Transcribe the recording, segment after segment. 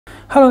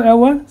Hello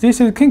everyone, this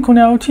is Kinkun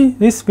IoT.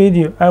 This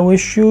video I will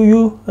show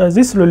you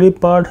this relay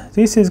board.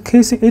 This is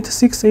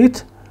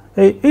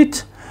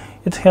KC868A8.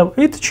 It have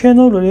 8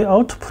 channel relay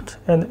output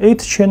and 8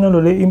 channel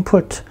relay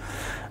input,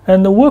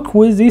 and work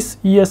with this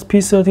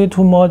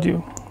ESP32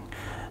 module.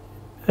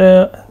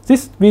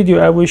 This video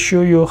I will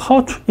show you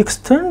how to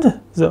extend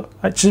the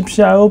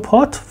GPIO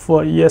port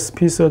for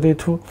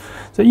ESP32.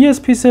 The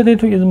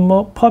ESP32 is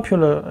more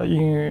popular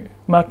in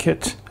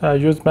market,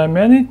 used by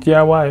many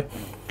DIY,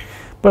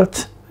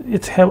 but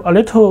it have a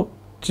little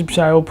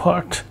GPIO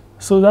port,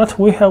 so that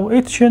we have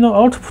 8 channel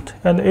output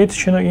and 8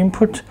 channel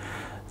input.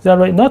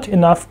 There is not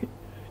enough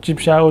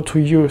GPIO to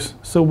use,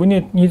 so we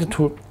need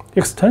to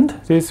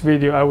extend. This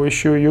video I will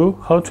show you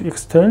how to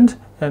extend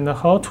and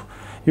how to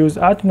use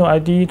Arduino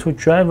IDE to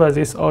drive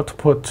this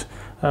output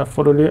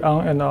for relay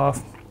on and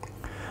off.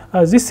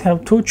 This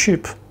have 2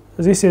 chips.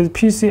 This is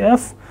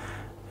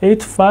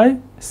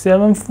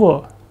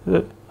PCF8574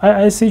 the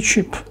IIC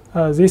chip.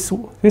 This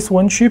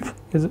one chip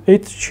is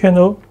 8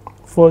 channel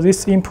for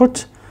this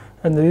input,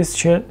 and this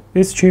chip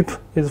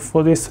is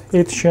for this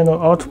 8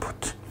 channel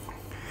output.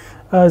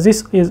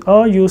 This is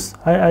all use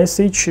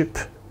IIC chip.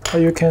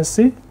 You can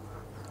see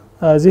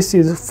this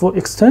is for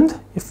extend.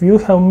 If you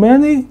have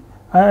many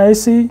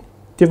IIC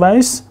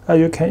device,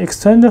 you can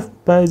extend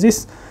by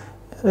this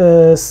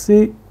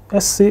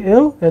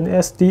SCL and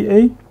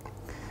SDA,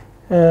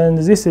 and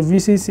this is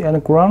VCC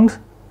and ground,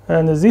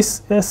 and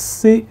this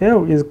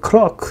SCL is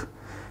clock,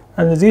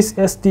 and this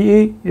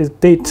SDA is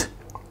date.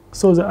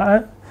 So the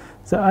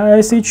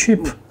IIC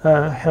chip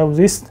have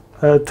this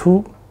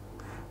 2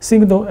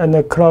 signal and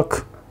the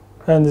clock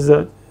and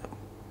the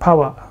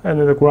power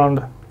and the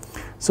ground.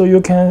 So you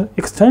can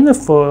extend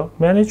for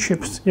many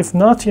chips. If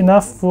not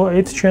enough for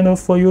 8 channel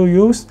for your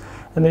use,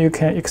 and you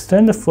can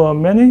extend for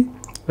many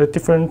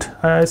different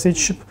IIC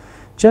chip.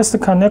 Just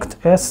connect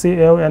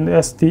SCL and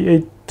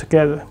SDA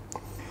together.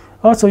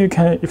 Also, you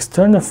can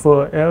extend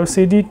for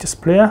LCD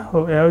display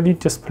or LED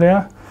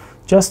display.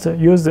 Just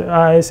use the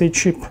IIC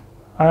chip,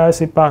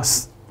 IIC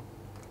bus.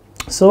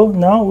 So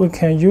now we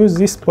can use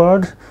this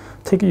board.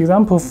 Take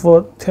example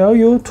for tell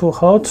you to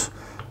how to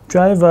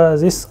drive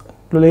this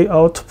relay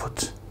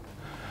output.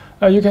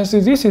 You can see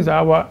this is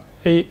our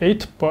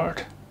A8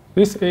 board.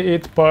 This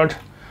A8 board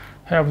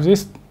have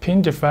this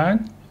pin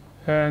defined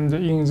and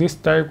in this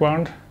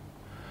diagram,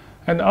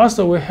 and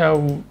also we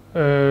have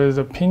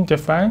the pin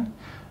defined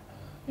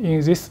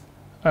in this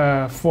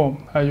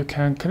form. You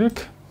can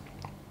click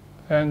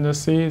and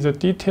see the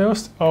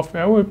details of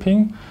every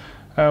pin,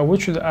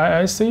 which is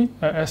IIC,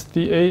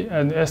 SDA,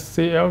 and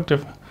SCL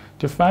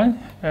defined,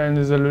 and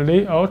the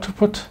relay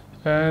output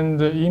and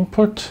the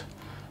input,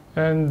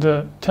 and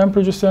the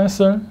temperature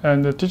sensor,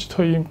 and the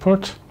digital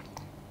input,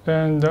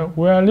 and the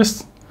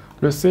wireless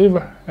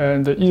receiver,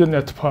 and the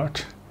Ethernet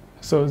port.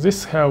 So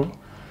this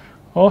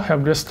all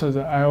have listed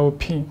the I/O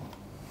pin.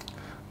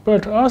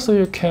 But also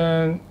you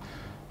can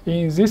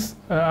in this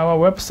our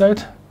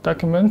website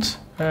document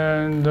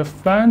and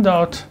find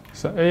out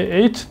the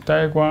A8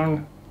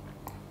 diagram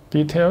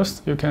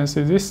details. You can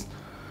see this.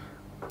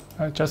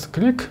 Just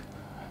click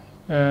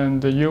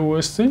and you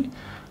will see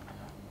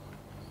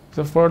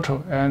the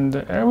photo, and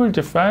every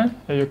define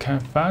you can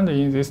find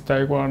in this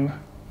diagram.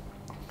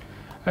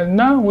 And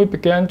now we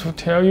began to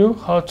tell you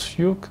how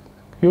to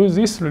use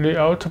this relay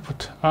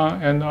output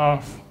on and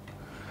off.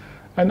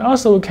 And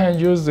also we can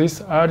use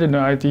this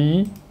Arduino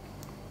IDE.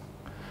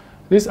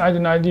 This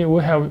Arduino IDE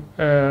we have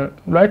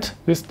write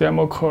this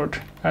demo code,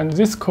 and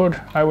this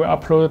code I will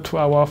upload to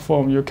our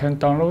form. You can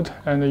download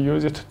and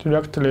use it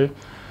directly.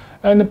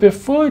 And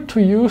before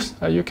to use,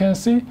 you can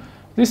see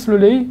this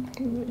relay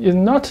is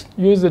not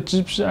use the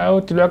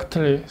GPIO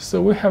directly, so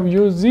we have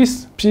used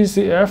this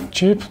PCF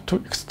chip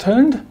to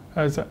extend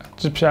the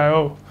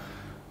GPIO.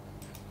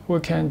 We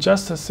can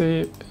just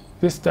see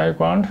this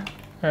diagram,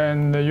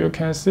 and you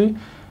can see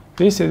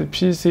this is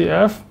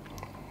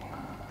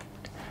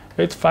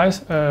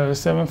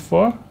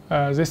PCF8574.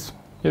 This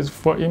is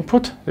for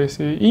input. This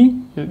is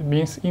in, it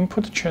means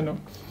input channel,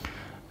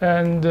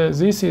 and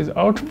this is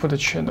output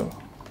channel.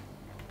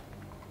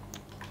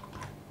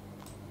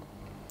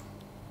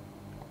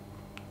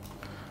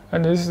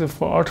 And this is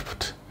for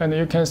output, and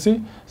you can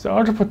see the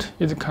output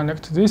is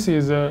connected. This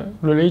is a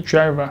relay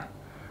driver,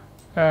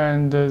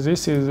 and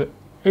this is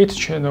 8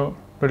 channel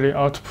relay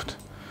output.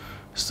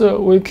 So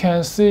we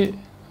can see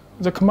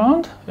the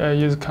command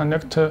is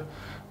connected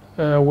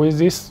with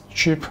this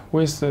chip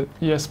with the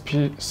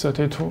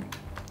ESP32,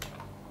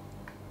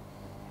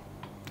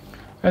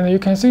 and you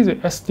can see the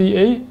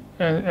SDA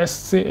and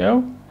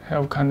SCL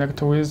have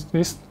connected with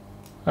this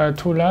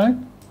 2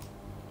 line.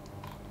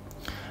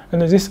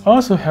 And this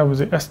also have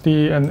the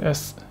SDA and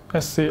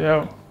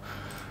SCL.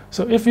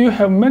 So if you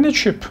have many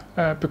chips,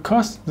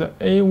 because the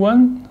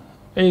A1,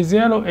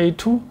 A0,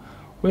 A2,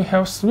 we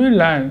have 3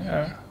 lines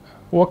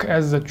work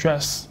as the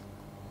address.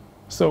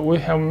 So we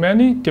have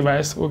many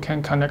devices we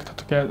can connect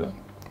together.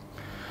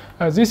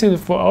 This is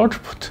for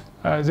output.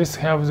 This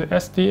have the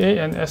SDA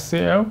and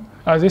SCL.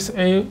 This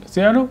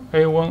A0,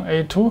 A1,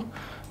 A2,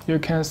 you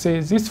can see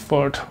this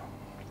photo.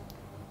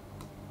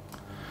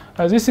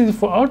 this is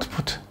for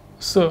output.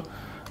 So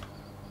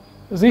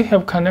they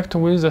have connected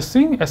with the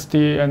same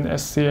SDA and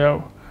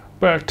SCL.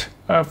 But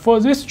for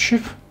this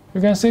chip,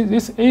 you can see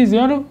this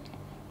A0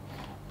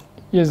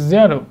 is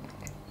 0,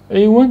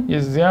 A1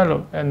 is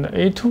 0, and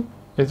A2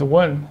 is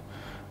 1.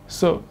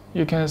 So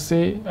you can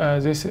see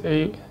this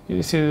is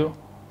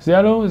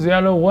 0,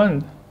 0,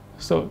 1.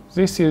 So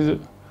this is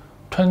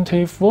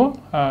 24.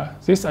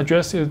 This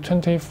address is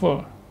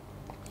 24.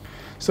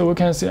 So we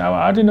can see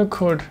our Arduino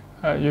code.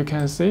 You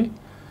can see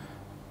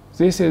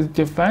this is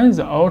defines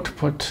the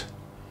output,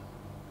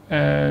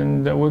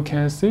 and we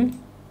can see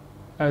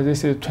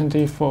this is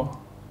 24.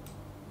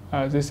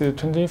 This is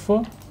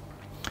 24.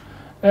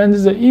 And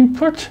the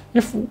input,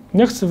 if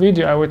next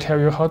video I will tell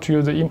you how to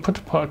use the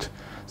input port.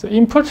 The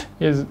input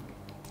is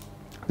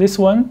this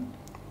one,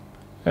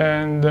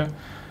 and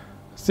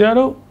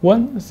 0,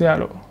 1,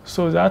 0.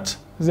 So that's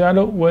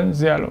 0, 1,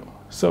 0.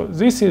 So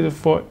this is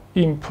for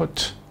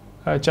input.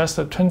 Just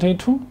a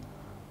 22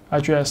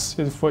 address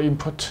is for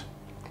input.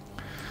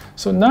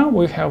 So now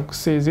we have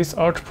see this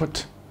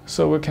output.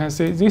 So we can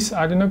see this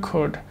Arduino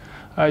code.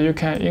 You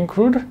can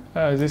include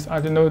this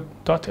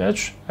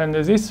Arduino.h and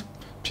this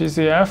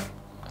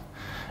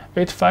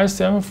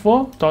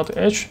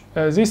PCF8574.h.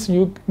 This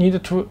you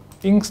need to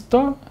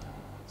install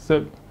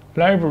the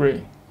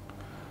library.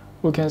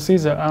 We can see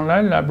the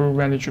online library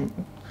management,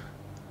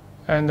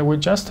 and we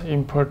just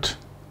import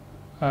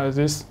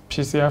this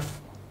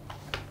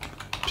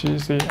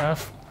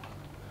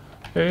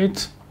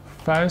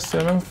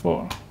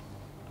PCF8574,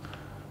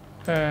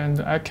 and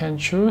I can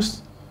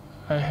choose.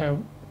 I have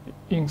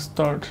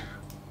installed.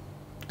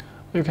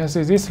 You can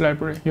see this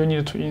library you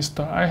need to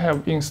install. I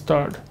have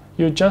installed.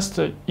 You just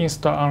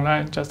install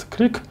online. Just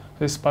click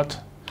this button,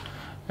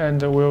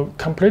 and will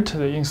complete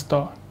the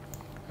install.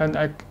 And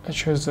I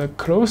choose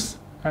close.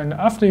 And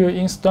after you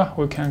install,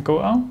 we can go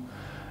on.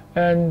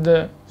 And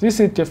this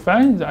is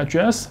define the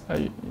address.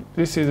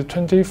 This is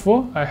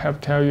 24. I have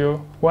tell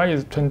you why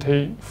is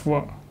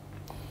 24.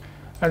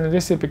 And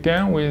this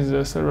began with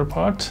the serial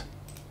port.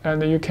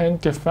 And you can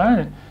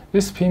define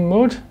this pin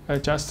mode.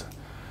 Just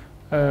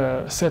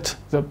set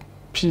the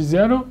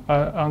P0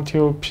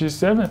 until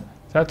P7.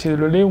 That is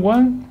relay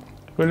 1,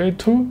 relay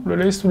 2,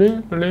 relay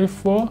 3, relay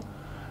 4,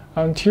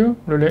 until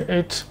relay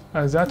 8.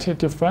 That is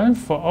defined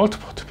for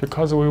output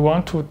because we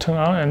want to turn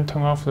on and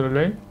turn off the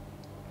relay.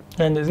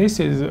 And this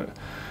is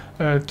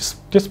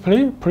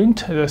display,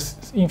 print the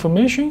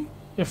information.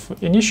 If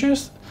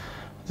initials,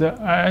 the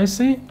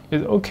IIC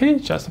is OK,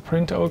 just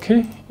print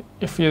OK.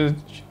 If it is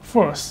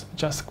false,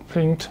 just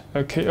print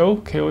KO.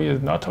 KO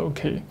is not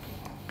OK.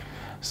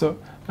 So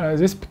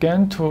this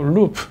began to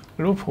loop.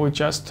 Loop we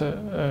just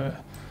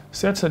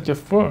set the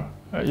default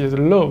is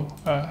low.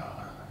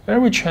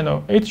 Every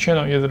channel, 8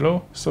 channel is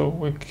low, so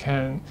we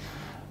can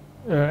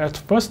at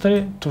first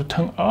to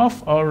turn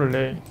off our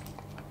relay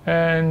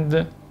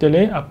and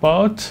delay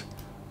about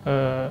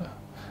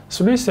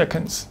 3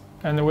 seconds,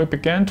 and we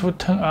began to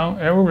turn on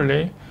every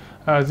relay.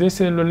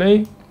 This is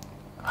relay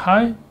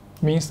high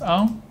means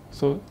on,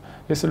 so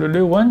this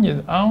relay 1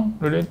 is on,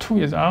 relay 2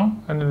 is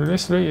on, and relay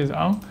 3 is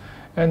on,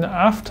 and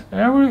after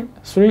every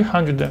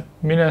 300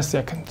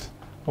 milliseconds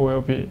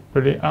will be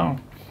relay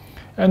on,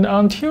 and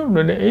until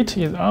relay 8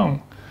 is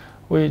on,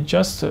 we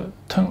just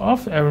turn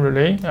off every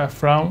relay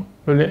from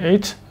relay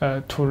 8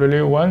 to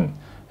relay 1,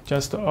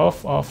 just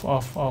off, off,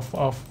 off, off,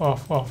 off,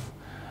 off, off.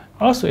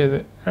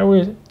 Also,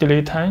 every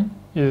delay time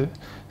is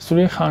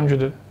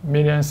 300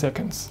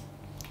 milliseconds.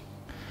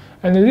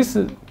 And this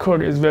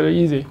code is very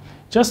easy.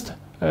 Just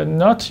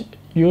not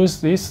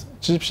use this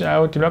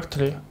GPIO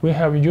directly. We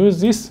have used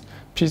this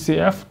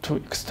PCF to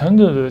extend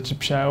the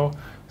GPIO.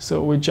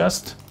 So we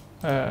just,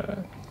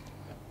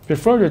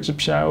 before the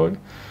GPIO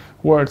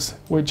words,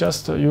 we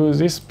just use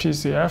this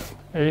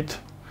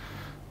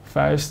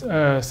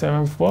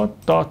PCF8574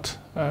 dot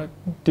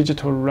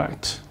digital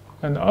write,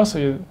 and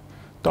also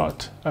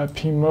dot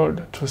pin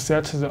mode to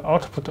set the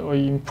output or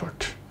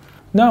input.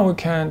 Now we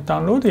can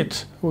download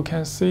it. We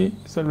can see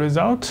the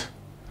result.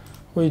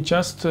 We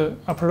just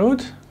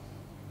upload.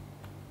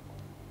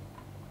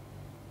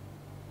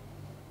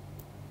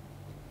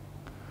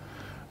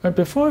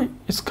 Before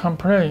it's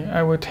complete,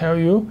 I will tell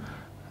you,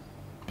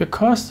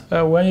 because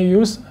when you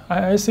use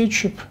IIC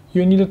chip,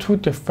 you need to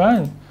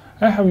define.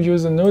 I have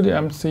used the Node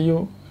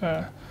MCU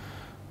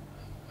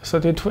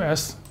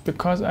 32S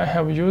because I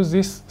have used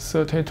this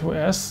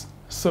 32S.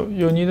 So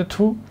you need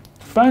to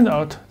find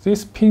out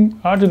this pin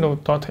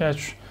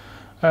Arduino.h.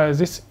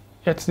 This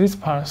at this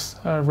path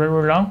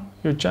very long.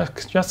 You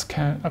just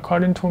can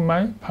according to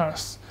my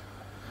path,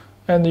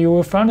 and you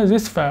will find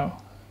this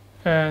file,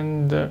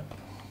 and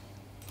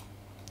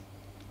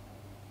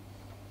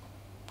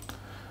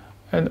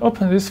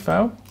open this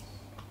file,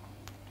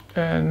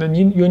 and then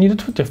you need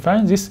to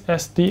define this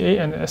SDA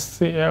and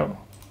SCL.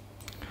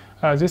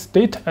 This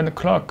date and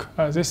clock,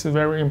 this is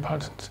very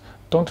important.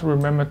 Don't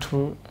remember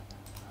to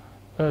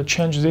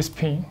change this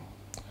pin.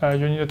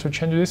 You need to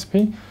change this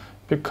pin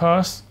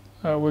because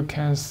we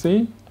can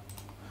see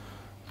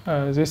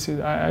this is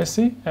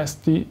IIC,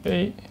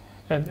 SDA,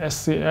 and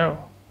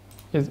SCL.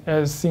 is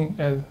as seen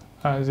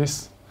as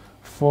this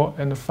 4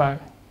 and 5.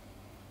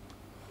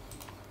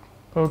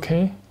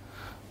 Okay,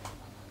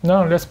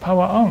 now let's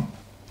power on.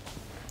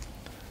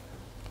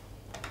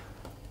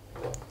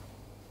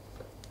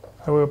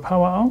 I will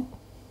power on,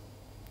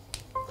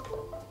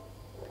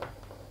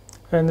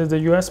 and the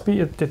USB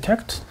is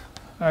detected.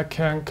 I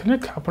can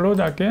click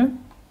upload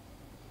again.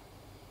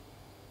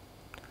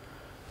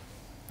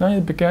 Now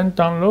it began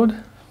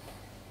download.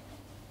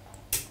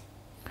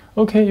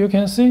 Okay, you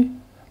can see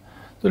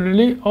the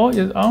relay all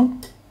is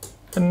on,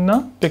 and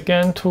now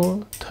began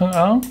to turn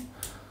on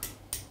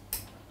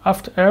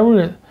after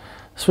every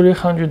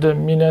 300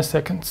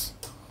 milliseconds,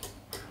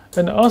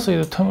 and also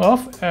it turn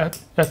off at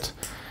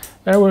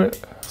every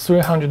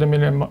 300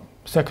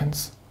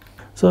 milliseconds.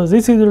 So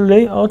this is the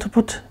relay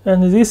output,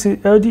 and this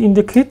is LED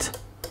indicate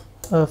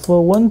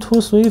for 1,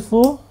 2, 3,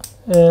 4,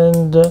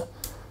 and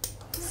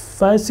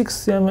 5, 6,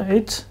 7,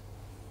 8.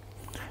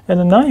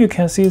 And now you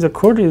can see the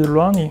code is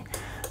running,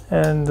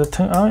 and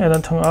turn on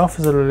and turn off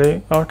the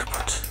relay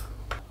output.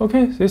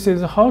 Okay, this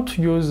is how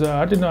to use the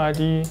Arduino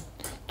IDE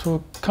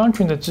to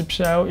control the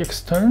GPIO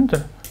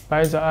extended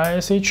by the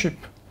IIC chip.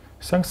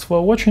 Thanks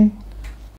for watching.